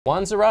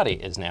Juan Zarate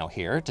is now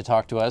here to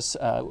talk to us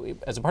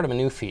as a part of a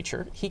new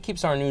feature. He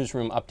keeps our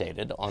newsroom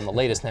updated on the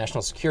latest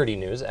national security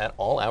news at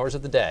all hours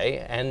of the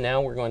day, and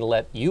now we're going to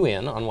let you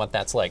in on what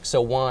that's like.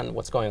 So Juan,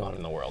 what's going on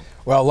in the world?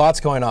 Well,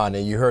 lots going on.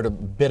 You heard a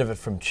bit of it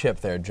from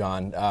Chip there,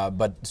 John.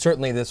 But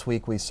certainly this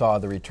week we saw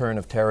the return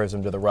of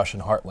terrorism to the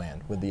Russian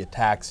heartland with the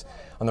attacks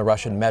on the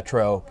Russian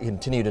metro,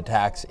 continued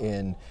attacks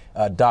in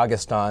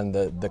Dagestan,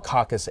 the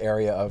Caucasus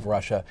area of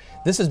Russia.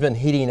 This has been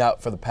heating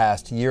up for the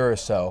past year or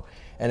so.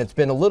 And it's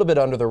been a little bit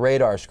under the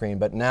radar screen,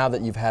 but now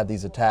that you've had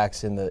these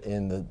attacks in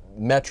the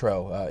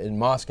metro in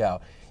Moscow,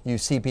 you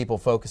see people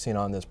focusing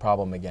on this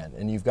problem again.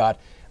 And you've got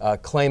a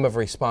claim of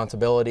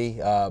responsibility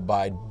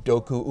by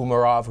Doku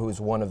Umarov, who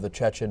is one of the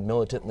Chechen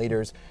militant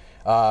leaders,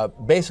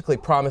 basically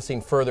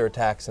promising further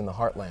attacks in the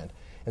heartland.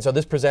 And so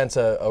this presents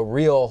a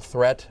real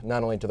threat,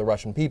 not only to the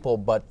Russian people,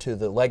 but to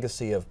the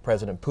legacy of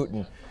President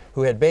Putin,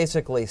 who had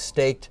basically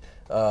staked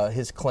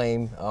his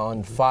claim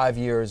on 5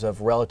 years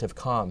of relative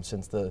calm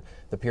since the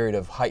period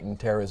of heightened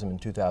terrorism in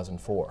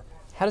 2004.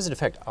 How does it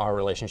affect our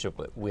relationship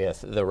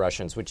with the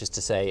Russians, which is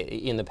to say,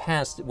 in the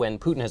past, when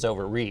Putin has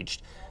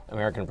overreached,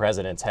 American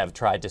presidents have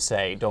tried to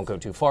say, don't go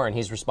too far, and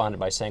he's responded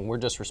by saying, we're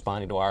just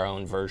responding to our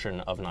own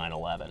version of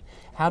 9/11.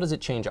 How does it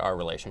change our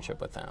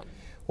relationship with them?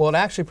 Well, it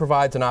actually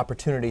provides an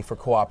opportunity for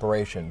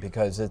cooperation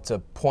because it's a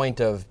point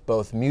of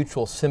both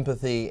mutual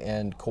sympathy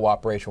and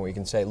cooperation where you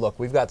can say, look,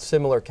 we've got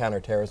similar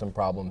counterterrorism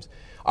problems.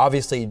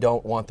 Obviously, you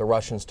don't want the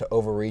Russians to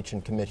overreach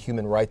and commit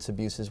human rights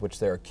abuses, which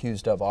they're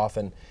accused of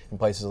often in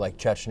places like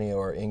Chechnya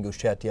or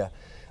Ingushetia.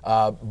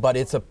 But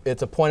it's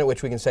a point at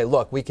which we can say,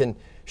 look, we can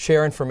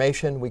share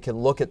information, we can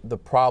look at the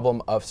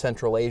problem of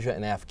Central Asia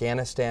and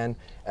Afghanistan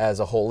as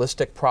a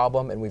holistic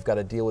problem, and we've got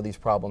to deal with these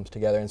problems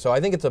together. And so I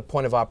think it's a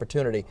point of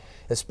opportunity,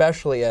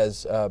 especially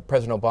as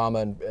President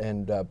Obama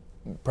and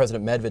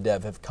President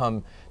Medvedev have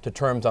come to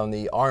terms on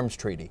the arms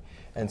treaty.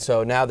 And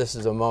so now this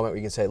is a moment where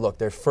you can say, look,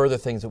 there's further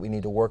things that we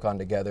need to work on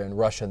together, and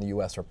Russia and the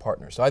U.S. are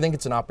partners. So I think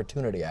it's an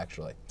opportunity,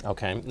 actually.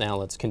 Okay, now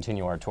let's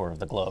continue our tour of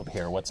the globe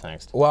here. What's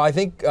next? Well, I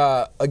think,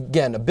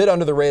 again, a bit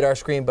under the radar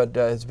screen, but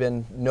has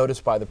been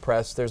noticed by the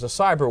press. There's a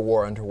cyber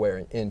war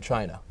underway in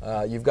China.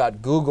 You've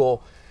got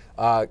Google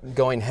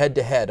going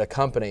head-to-head, a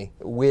company,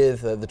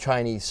 with the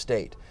Chinese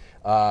state.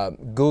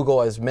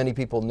 Google, as many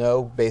people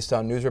know, based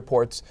on news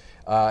reports,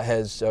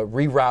 has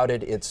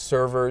rerouted its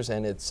servers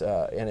and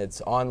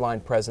its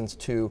online presence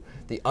to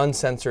the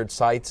uncensored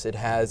sites it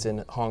has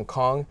in Hong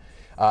Kong.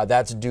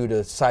 That's due to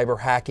cyber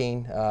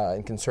hacking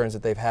and concerns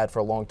that they've had for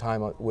a long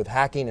time with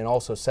hacking and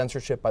also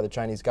censorship by the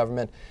Chinese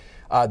government.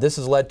 This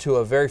has led to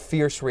a very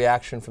fierce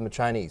reaction from the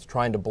Chinese,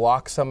 trying to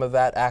block some of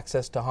that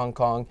access to Hong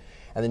Kong.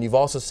 And then you've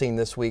also seen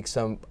this week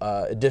some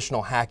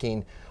additional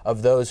hacking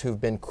of those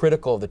who've been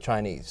critical of the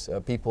Chinese,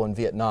 people in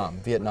Vietnam,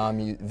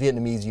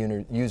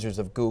 Vietnamese users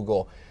of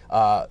Google.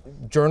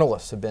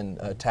 Journalists have been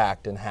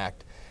attacked and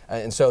hacked.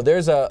 And so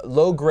there's a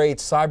low-grade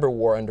cyber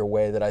war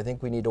underway that I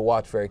think we need to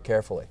watch very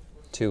carefully.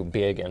 Two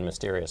big and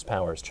mysterious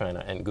powers,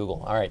 China and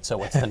Google. All right, so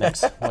what's the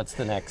next? What's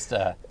the next?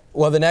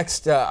 Well, the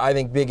next, I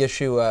think, big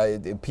issue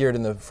it appeared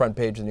in the front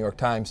page of the New York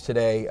Times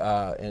today,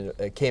 and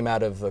it came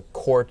out of the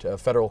court, a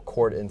federal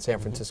court in San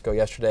Francisco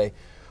yesterday,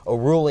 a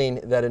ruling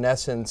that, in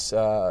essence,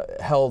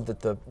 held that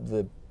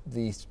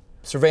the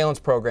surveillance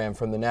program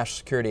from the National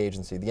Security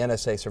Agency, the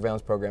NSA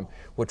surveillance program,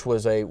 which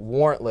was a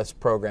warrantless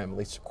program, at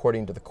least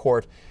according to the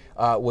court,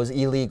 was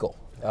illegal.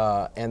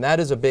 And that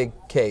is a big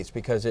case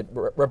because it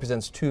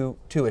represents two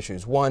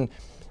issues. One,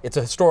 it's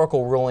a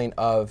historical ruling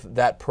of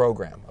that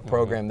program, a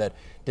program that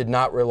did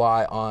not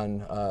rely on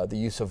the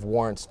use of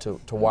warrants to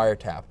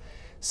wiretap.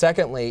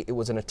 Secondly, it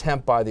was an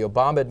attempt by the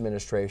Obama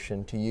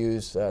administration to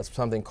use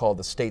something called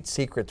the state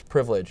secrets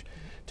privilege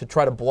to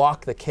try to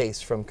block the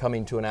case from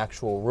coming to an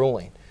actual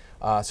ruling.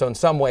 So in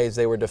some ways,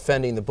 they were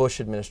defending the Bush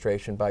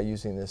administration by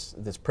using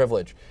this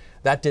privilege.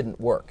 That didn't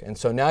work. And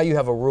so now you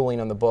have a ruling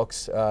on the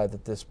books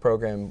that this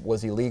program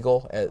was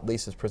illegal, at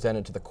least as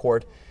presented to the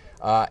court.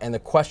 And the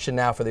question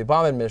now for the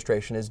Obama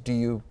administration is, do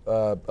you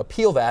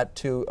appeal that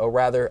to a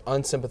rather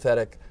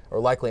unsympathetic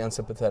or likely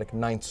unsympathetic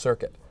Ninth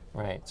Circuit?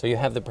 Right. So you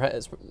have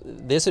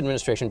this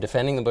administration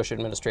defending the Bush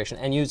administration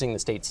and using the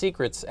State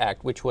Secrets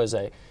Act, which was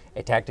a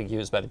tactic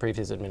used by the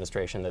previous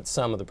administration that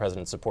some of the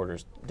president's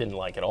supporters didn't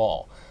like at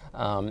all.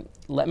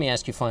 Let me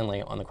ask you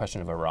finally on the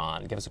question of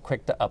Iran. Give us a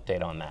quick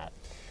update on that.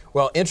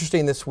 Well,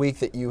 interesting this week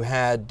that you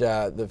had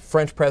the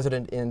French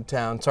president in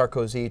town,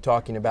 Sarkozy,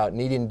 talking about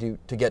needing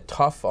to get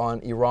tough on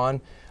Iran.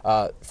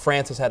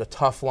 France has had a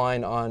tough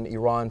line on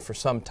Iran for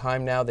some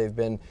time now. They've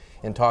been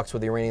in talks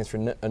with the Iranians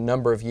for a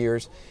number of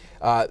years.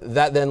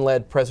 That then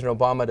led President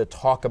Obama to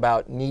talk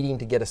about needing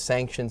to get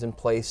sanctions in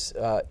place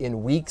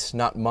in weeks,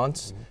 not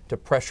months, to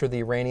pressure the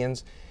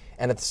Iranians.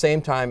 And at the same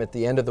time, at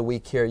the end of the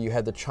week here, you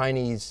had the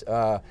Chinese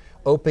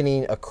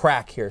opening a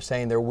crack here,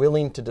 saying they're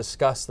willing to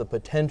discuss the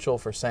potential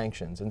for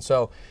sanctions. And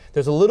so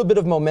there's a little bit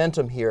of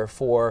momentum here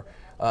for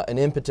an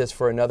impetus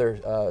for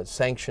another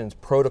sanctions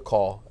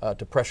protocol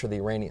to pressure the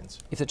Iranians.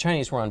 If the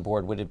Chinese were on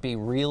board, would it be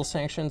real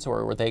sanctions,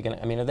 or were they going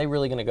to, I mean, are they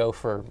really going to go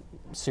for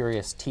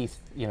serious teeth,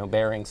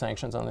 bearing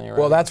sanctions on the Iranians?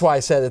 Well, that's why I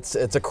said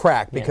it's a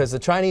crack, because the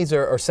Chinese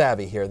are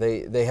savvy here.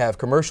 They have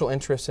commercial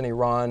interests in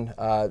Iran.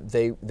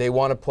 They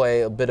want to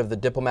play a bit of the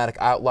diplomatic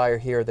outlier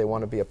here. They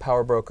want to be a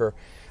power broker.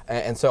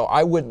 And so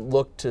I wouldn't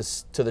look to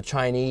the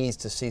Chinese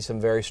to see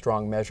some very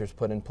strong measures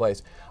put in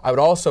place. I would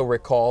also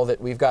recall that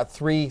we've got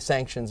 3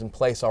 sanctions in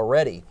place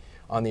already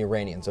on the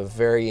Iranians of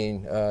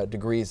varying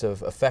degrees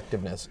of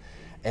effectiveness.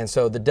 And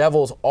so the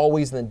devil's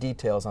always in the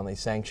details on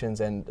these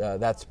sanctions, and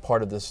that's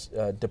part of this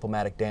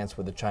diplomatic dance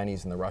with the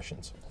Chinese and the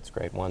Russians. That's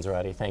great. Juan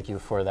Zarate, thank you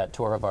for that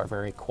tour of our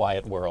very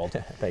quiet world.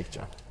 Thanks,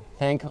 John.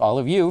 Thank all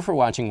of you for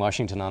watching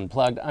Washington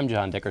Unplugged. I'm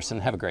John Dickerson.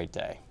 Have a great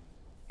day.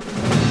 If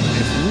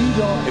we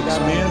don't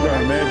expand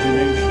our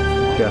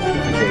imagination,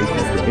 justification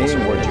for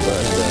being what you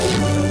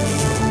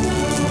are.